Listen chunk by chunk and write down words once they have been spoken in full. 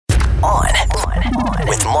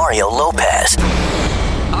with Mario Lopez.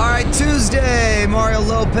 All right, Tuesday, Mario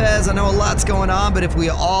Lopez. I know a lot's going on, but if we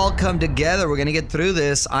all come together, we're going to get through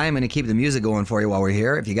this. I am going to keep the music going for you while we're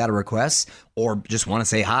here. If you got a request or just want to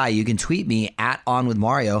say hi, you can tweet me at On With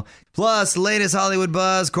Mario. Plus, latest Hollywood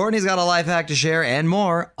buzz. Courtney's got a life hack to share and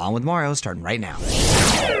more. On With Mario, starting right now.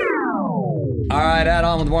 All right, at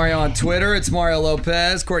On With Mario on Twitter. It's Mario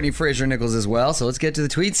Lopez, Courtney Fraser Nichols as well. So let's get to the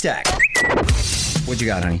tweet stack. What you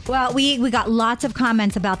got, honey? Well, we got lots of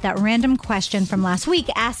comments about that random question from last week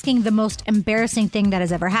asking the most embarrassing thing that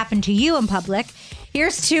has ever happened to you in public.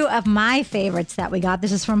 Here's two of my favorites that we got.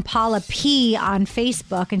 This is from Paula P. on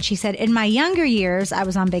Facebook, and she said, in my younger years, I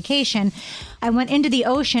was on vacation. I went into the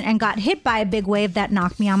ocean and got hit by a big wave that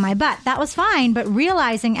knocked me on my butt. That was fine, but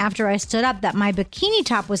realizing after I stood up that my bikini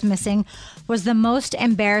top was missing was the most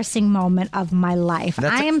embarrassing moment of my life.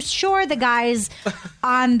 I am sure the guys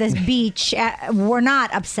on the beach were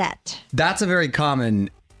not upset. That's a very common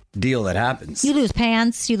deal that happens. You lose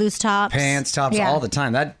pants, you lose tops. Pants, tops, all the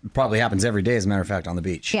time. That probably happens every day, as a matter of fact, on the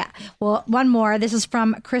beach. Yeah. Well, one more. This is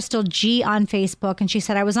from Crystal G on Facebook, and she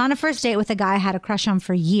said, I was on a first date with a guy I had a crush on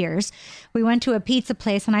for years. We went to a pizza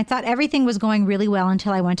place, and I thought everything was going really well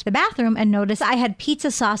until I went to the bathroom and noticed I had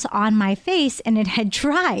pizza sauce on my face, and it had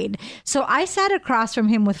dried. So I sat across from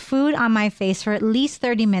him with food on my face for at least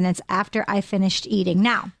 30 minutes after I finished eating.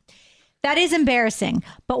 Now, that is embarrassing,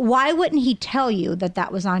 but why wouldn't he tell you that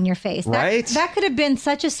that was on your face? Right? That could have been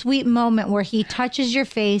such a sweet moment where he touches your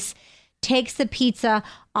face, takes the pizza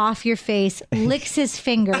off your face, licks his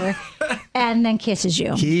finger, and then kisses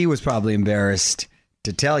you. He was probably embarrassed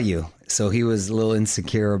to tell you. So he was a little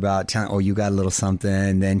insecure about telling, oh, you got a little something.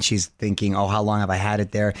 And then she's thinking, oh, how long have I had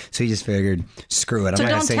it there? So he just figured, screw it. I'm So not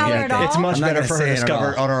going don't to say tell her anything. at all? It's much I'm not better gonna for her say to it at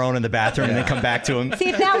discover all. on her own in the bathroom and then come back to him. See,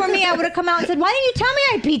 if that were me, I would have come out and said, why didn't you tell me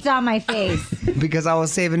I had pizza on my face? Because I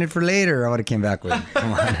was saving it for later. I would have came back with it.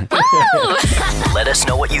 Come on. Let us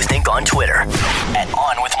know what you think on Twitter at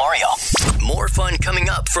On With Mario. More fun coming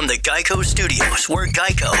up from the Geico Studios, where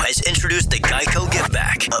Geico has introduced the Geico Give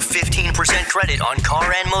Back, a 15% credit on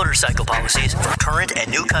car and motorcycle policies for current and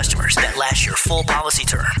new customers that last your full policy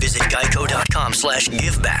term. Visit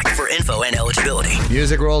geico.com/giveback for info and eligibility.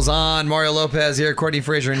 Music rolls on. Mario Lopez here. Courtney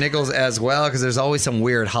Fraser Nichols as well, because there's always some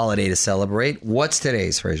weird holiday to celebrate. What's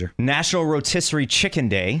today's, Fraser? National Rotisserie Chicken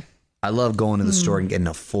Day. I love going to the store and getting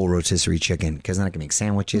a full rotisserie chicken, because then I can make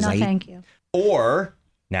sandwiches. No, I eat. thank you. Or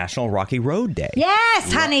National Rocky Road Day.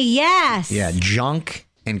 Yes, honey, yes. Yeah, junk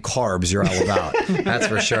and carbs you're all about. That's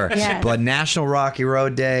for sure. Yes. But National Rocky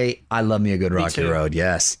Road Day, I love me a good Rocky too. Road,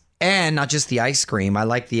 yes. And not just the ice cream, I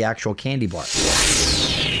like the actual candy bar.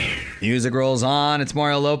 Music rolls on. It's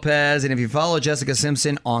Mario Lopez. And if you follow Jessica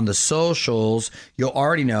Simpson on the socials, you'll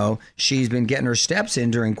already know she's been getting her steps in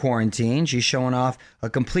during quarantine. She's showing off a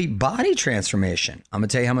complete body transformation. I'm going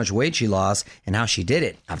to tell you how much weight she lost and how she did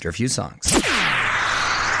it after a few songs.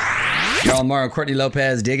 Y'all, Mario Courtney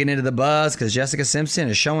Lopez digging into the buzz because Jessica Simpson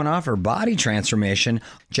is showing off her body transformation.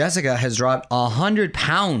 Jessica has dropped 100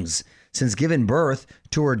 pounds since giving birth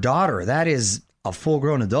to her daughter. That is a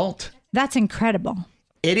full-grown adult. That's incredible.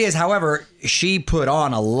 It is. However, she put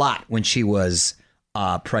on a lot when she was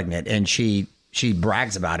pregnant, and she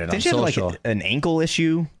brags about it on Did she have social. like an ankle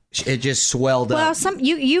issue? It just swelled Well, up.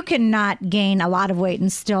 you cannot gain a lot of weight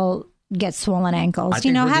and still get swollen ankles. I You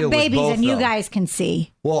think know, her deal have was babies both, and you though. guys can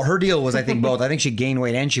see. Well, her deal was, I think, both. I think she gained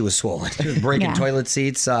weight and she was swollen. She was breaking Yeah. toilet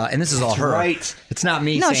seats, and this is all her. right. It's not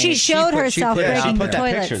me No, saying she it. showed put herself it out breaking the there. that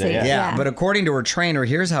toilet picture seat. there, Yeah, but according to her trainer,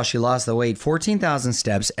 here's how she lost the weight. 14,000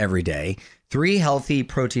 steps every day, 3 healthy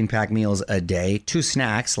protein-packed meals a day, 2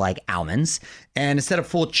 snacks like almonds, and instead of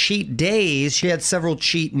full cheat days, she had several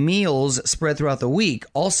cheat meals spread throughout the week.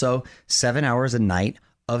 Also, 7 hours a night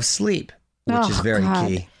of sleep, which is very God.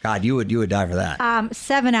 key. God, you would die for that.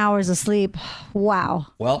 7 hours of sleep. Wow.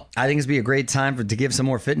 Well, I think it's be a great time to give some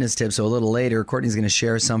more fitness tips. So a little later, Courtney's going to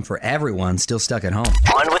share some for everyone still stuck at home.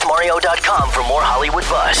 OnWithMario.com for more Hollywood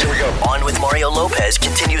buzz. Here we go. On with Mario Lopez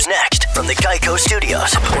continues next from the Geico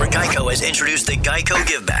Studios, where Geico has introduced the Geico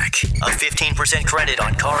Give Back, a 15% credit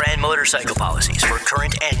on car and motorcycle policies for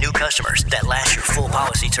current and new customers that last your full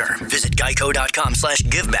policy term. Visit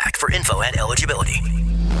geico.com/giveback for info and eligibility.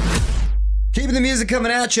 Keeping the music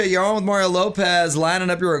coming at you. You're on with Mario Lopez, lining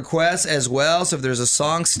up your requests as well. So if there's a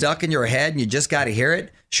song stuck in your head and you just got to hear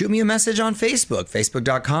it, shoot me a message on Facebook,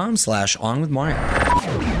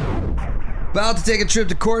 facebook.com/onwithmario. About to take a trip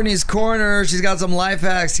to Courtney's Corner. She's got some life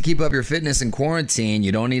hacks to keep up your fitness in quarantine.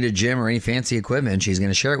 You don't need a gym or any fancy equipment. She's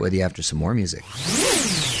going to share it with you after some more music.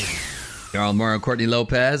 You're on Mario Courtney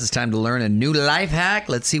Lopez. It's time to learn a new life hack.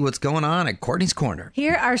 Let's see what's going on at Courtney's Corner.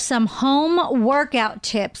 Here are some home workout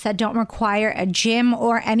tips that don't require a gym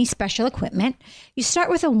or any special equipment. You start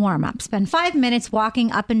with a warm-up. Spend 5 minutes walking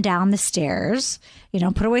up and down the stairs.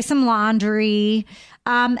 Put away some laundry.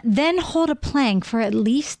 Then hold a plank for at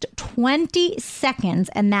least 20 seconds,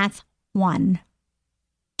 and that's 1,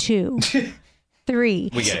 2, 3.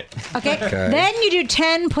 We get it. Okay. Then you do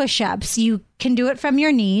 10 push-ups. You can do it from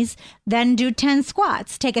your knees. Then do 10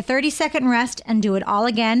 squats. Take a 30-second rest and do it all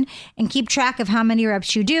again. And keep track of how many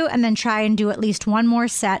reps you do. And then try and do at least one more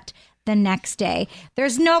set the next day.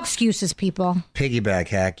 There's no excuses, people. Piggyback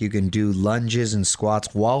hack. You can do lunges and squats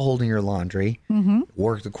while holding your laundry.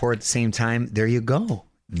 Work the core at the same time. There you go.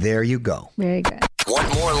 There you go. Very good.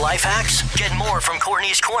 Want more life hacks? Get more from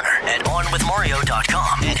Courtney's Corner at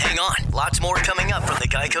onwithmario.com. And hang on, lots more coming up from the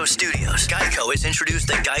Geico Studios. Geico has introduced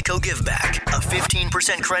the Geico Give Back, a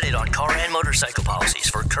 15% credit on car and motorcycle policies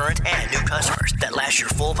for current and new customers that last your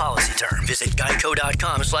full policy term. Visit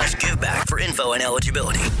geico.com/giveback for info and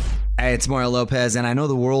eligibility. Hey, it's Mario Lopez, and I know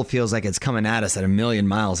the world feels like it's coming at us at 1,000,000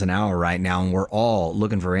 miles an hour right now, and we're all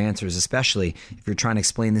looking for answers, especially if you're trying to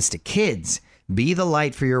explain this to kids. Be the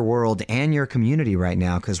light for your world and your community right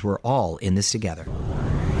now, because we're all in this together.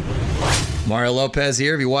 Mario Lopez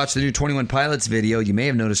here. If you watched the new 21 Pilots video, you may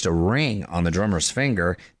have noticed a ring on the drummer's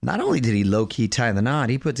finger. Not only did he low-key tie the knot,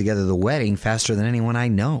 he put together the wedding faster than anyone I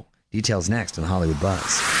know. Details next on the Hollywood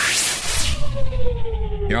Buzz.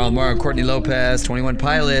 You're on Mario Courtney Lopez. 21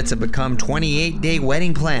 Pilots have become 28-day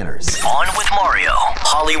wedding planners. On with Mario,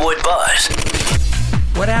 Hollywood Buzz.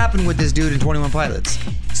 What happened with this dude in 21 Pilots?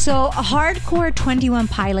 So hardcore 21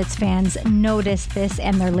 Pilots fans noticed this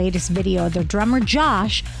in their latest video. Their drummer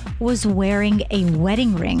Josh was wearing a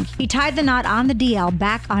wedding ring. He tied the knot on the DL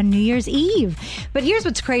back on New Year's Eve. But here's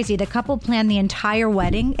what's crazy. The couple planned the entire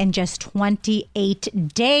wedding in just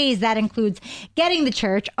 28 days. That includes getting the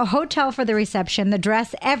church, a hotel for the reception, the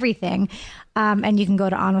dress, everything. And you can go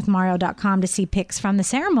to onwithmario.com to see pics from the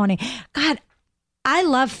ceremony. God, I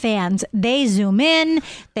love fans. They zoom in,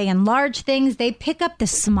 they enlarge things, they pick up the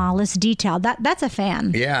smallest detail. That's a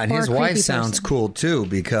fan. Yeah, and his wife sounds cool too,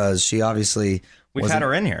 because she obviously We've had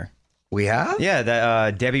her in here. We have?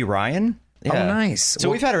 Yeah, Debbie Ryan. Yeah. Oh, nice. So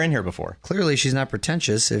we've had her in here before. Clearly, she's not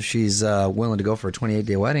pretentious if she's willing to go for a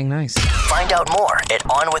 28-day wedding. Nice. Find out more at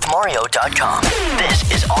onwithmario.com.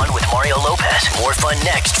 This is On with Mario Lopez. More fun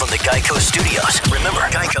next from the Geico Studios. Remember,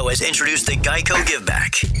 Geico has introduced the Geico Give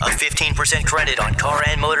Back, a 15% credit on car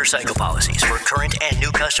and motorcycle policies for current and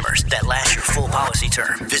new customers that last your full policy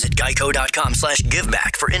term. Visit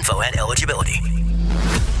geico.com/giveback for info and eligibility.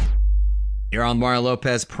 You're on Mario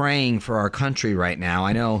Lopez, praying for our country right now.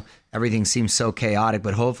 I know everything seems so chaotic,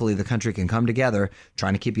 but hopefully the country can come together,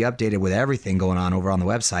 trying to keep you updated with everything going on over on the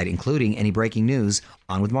website, including any breaking news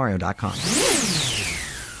on withmario.com.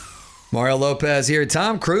 Mario Lopez here.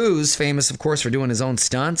 Tom Cruise, famous, of course, for doing his own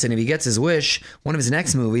stunts, and if he gets his wish, one of his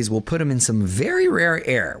next movies will put him in some very rare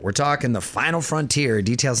air. We're talking The Final Frontier.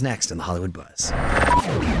 Details next in the Hollywood Buzz.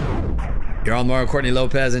 You're on Mario Courtney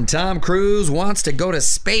Lopez, and Tom Cruise wants to go to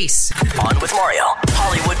space. On with Mario,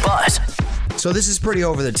 Hollywood Buzz. So this is pretty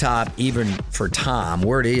over the top, even for Tom.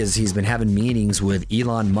 Word is he's been having meetings with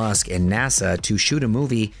Elon Musk and NASA to shoot a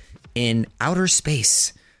movie in outer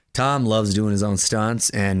space. Tom loves doing his own stunts,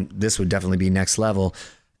 and this would definitely be next level.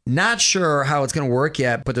 Not sure how it's going to work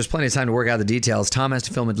yet, but there's plenty of time to work out the details. Tom has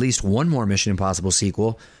to film at least one more Mission Impossible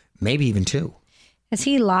sequel, maybe even two. Has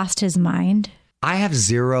he lost his mind? I have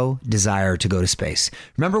zero desire to go to space.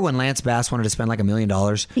 Remember when Lance Bass wanted to spend like $1 million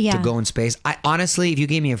to go in space? I honestly, if you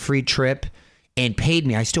gave me a free trip and paid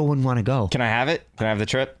me, I still wouldn't want to go. Can I have it? Can I have the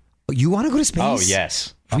trip? You want to go to space? Oh,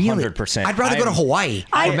 yes. Really? 100%. I'd rather go to Hawaii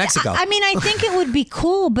or Mexico. I mean, I think it would be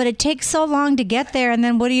cool, but it takes so long to get there. And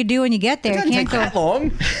then what do you do when you get there? It doesn't You take that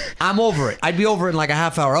long. I'm over it. I'd be over it in like a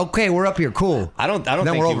half hour. Okay, we're up here. Cool. I don't then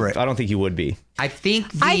think we're over it. I don't think you would be. I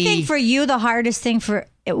think for you, the hardest thing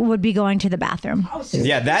it would be going to the bathroom.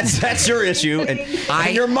 Yeah, that's your issue,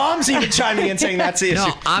 and your mom's even chiming in saying that's the issue.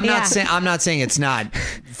 No, I'm not saying it's not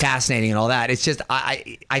fascinating and all that. It's just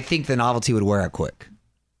I think the novelty would wear out quick.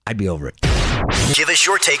 I'd be over it. Give us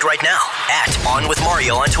your take right now at On With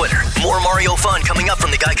Mario on Twitter. More Mario fun coming up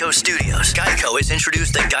from the Geico Studios. Geico has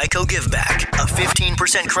introduced the Geico Give Back, a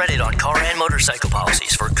 15% credit on car and motorcycle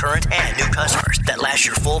policies for current and new customers that last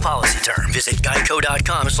your full policy term. Visit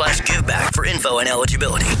geico.com/giveback for info and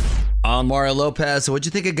eligibility. On Mario Lopez, so what'd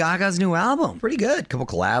you think of Gaga's new album? Pretty good. Couple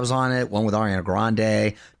collabs on it, one with Ariana Grande.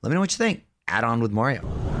 Let me know what you think. Add On With Mario.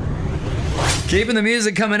 Keeping the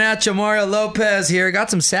music coming at you, Mario Lopez here. Got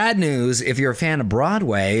some sad news if you're a fan of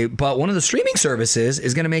Broadway, but one of the streaming services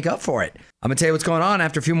is going to make up for it. I'm going to tell you what's going on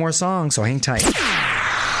after a few more songs, so hang tight. All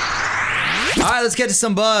right, let's get to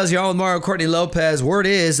some buzz. You're on with Mario Courtney Lopez. Word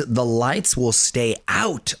is the lights will stay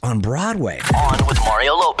out on Broadway. On with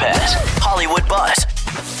Mario Lopez. Hollywood Buzz.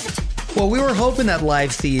 Well, we were hoping that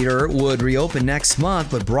live theater would reopen next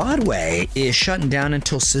month, but Broadway is shutting down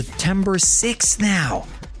until September 6th now.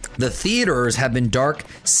 The theaters have been dark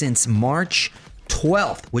since March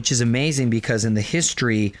 12th, which is amazing because in the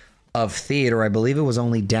history of theater, I believe it was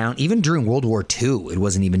only down, even during World War II, it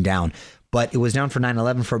wasn't even down, but it was down for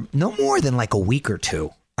 9/11 for no more than like a week or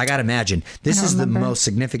two. I got to imagine. This is the most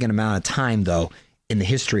significant amount of time, though, in the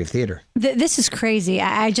history of theater. This is crazy.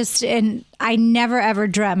 I never ever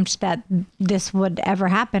dreamt that this would ever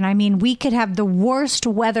happen. I mean, we could have the worst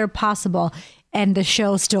weather possible and the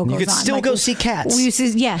show still goes on. You could still go see Cats.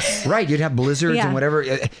 Yes. Right. You'd have blizzards and whatever.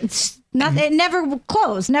 It never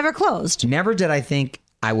closed. Never closed. Never did I think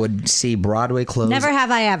I would see Broadway close. Never have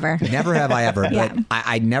I ever. Never have I ever. Yeah. But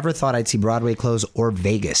I never thought I'd see Broadway close or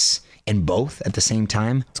Vegas. And both at the same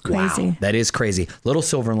time. It's crazy. Wow, that is crazy. Little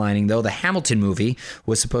silver lining, though. The Hamilton movie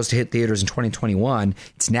was supposed to hit theaters in 2021.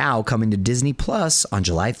 It's now coming to Disney Plus on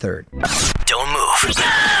July 3rd. Don't move.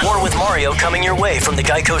 More with Mario coming your way from the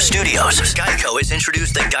Geico Studios. Geico has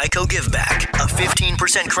introduced the Geico Give Back, a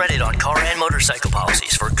 15% credit on car and motorcycle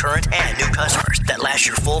policies for current and new customers that last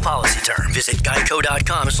your full policy term. Visit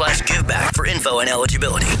geico.com/giveback for info and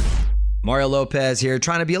eligibility. Mario Lopez here,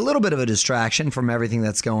 trying to be a little bit of a distraction from everything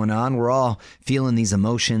that's going on. We're all feeling these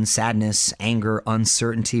emotions, sadness, anger,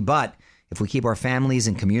 uncertainty. But if we keep our families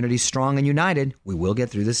and communities strong and united, we will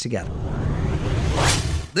get through this together.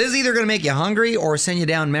 This is either going to make you hungry or send you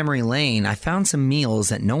down memory lane. I found some meals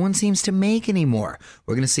that no one seems to make anymore.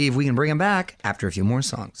 We're going to see if we can bring them back after a few more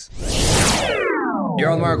songs.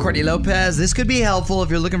 You're on Mario Courtney Lopez. This could be helpful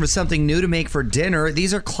if you're looking for something new to make for dinner.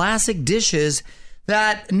 These are classic dishes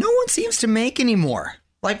that no one seems to make anymore.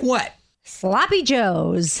 Like what? Sloppy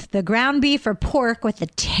Joe's, the ground beef or pork with a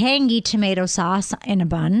tangy tomato sauce in a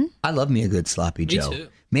bun. I love me a good Sloppy Joe. Me too.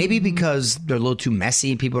 Maybe because they're a little too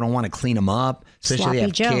messy. People don't want to clean them up, especially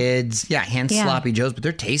if they have kids. Yeah, hence Sloppy Joes, but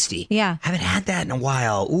they're tasty. Yeah. Haven't had that in a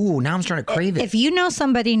while. Ooh, now I'm starting to crave it. If you know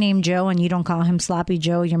somebody named Joe and you don't call him Sloppy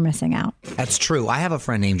Joe, you're missing out. That's true. I have a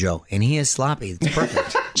friend named Joe, and he is sloppy. It's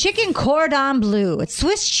perfect. Chicken cordon bleu. It's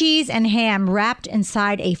Swiss cheese and ham wrapped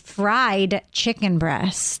inside a fried chicken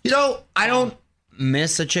breast. You know, I don't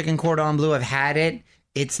miss a chicken cordon bleu. I've had it.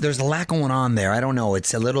 There's a lot going on there. I don't know.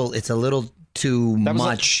 It's a little too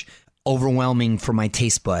much overwhelming for my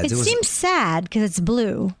taste buds. It seems sad because it's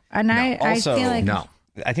blue. And I feel like... No.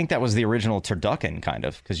 I think that was the original turducken, kind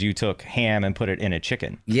of, because you took ham and put it in a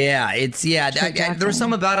chicken. Yeah, there's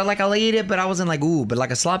some about it, like I'll eat it, but I wasn't like, ooh, but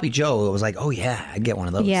like a Sloppy Joe, it was like, oh yeah, I'd get one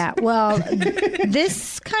of those. Yeah, well,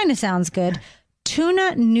 this kind of sounds good.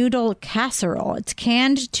 Tuna noodle casserole. It's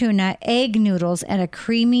canned tuna, egg noodles, and a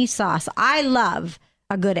creamy sauce. I love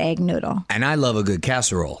a good egg noodle. And I love a good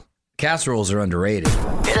casserole. Casseroles are underrated.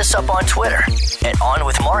 Hit us up on Twitter at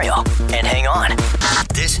OnWithMario. And hang on.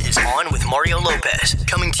 This is On with Mario Lopez,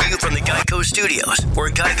 coming to you from the Geico Studios, where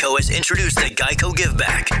Geico has introduced the Geico Give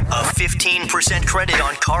Back, a 15% credit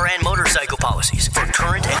on car and motorcycle policies for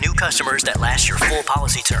current and new customers that last your full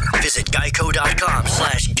policy term. Visit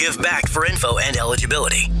geico.com/giveback for info and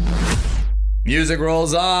eligibility. Music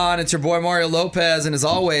rolls on. It's your boy Mario Lopez, and as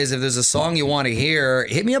always, if there's a song you want to hear,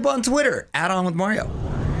 hit me up on Twitter, @OnWithMario.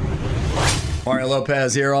 Mario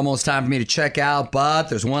Lopez here. Almost time for me to check out, but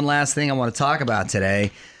there's one last thing I want to talk about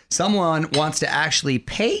today. Someone wants to actually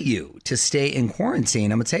pay you to stay in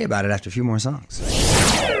quarantine. I'm going to tell you about it after a few more songs.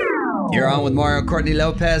 You're on with Mario Courtney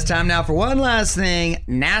Lopez. Time now for one last thing.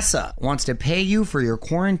 NASA wants to pay you for your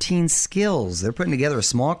quarantine skills. They're putting together a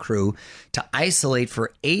small crew to isolate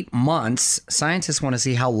for 8 months. Scientists want to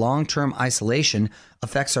see how long-term isolation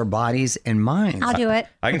affects our bodies and minds. I'll do it.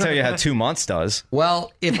 I can tell you how 2 months does.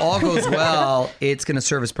 Well, if all goes well, it's going to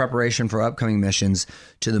serve as preparation for upcoming missions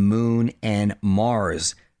to the moon and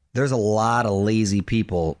Mars. There's a lot of lazy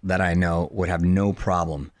people that I know would have no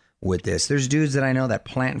problem with this. There's dudes that I know that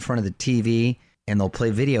plant in front of the TV and they'll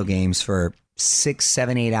play video games for 6,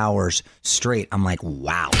 7, 8 hours straight. I'm like,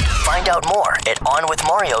 wow. Find out more at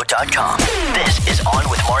OnWithMario.com. This is On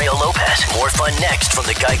with Mario Lopez. More fun next from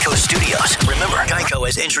the Geico Studios. Remember, Geico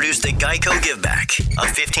has introduced the Geico Give Back, a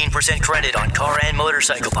 15% credit on car and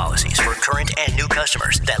motorcycle policies for current and new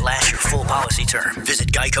customers that last your full policy term.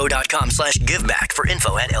 Visit geico.com/giveback for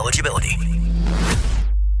info and eligibility.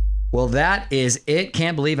 Well, that is it.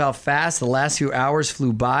 Can't believe how fast the last few hours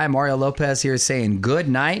flew by. Mario Lopez here saying good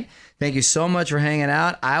night. Thank you so much for hanging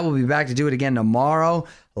out. I will be back to do it again tomorrow.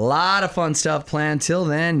 A lot of fun stuff planned. Till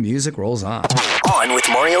then, music rolls on. On with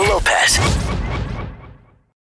Mario Lopez.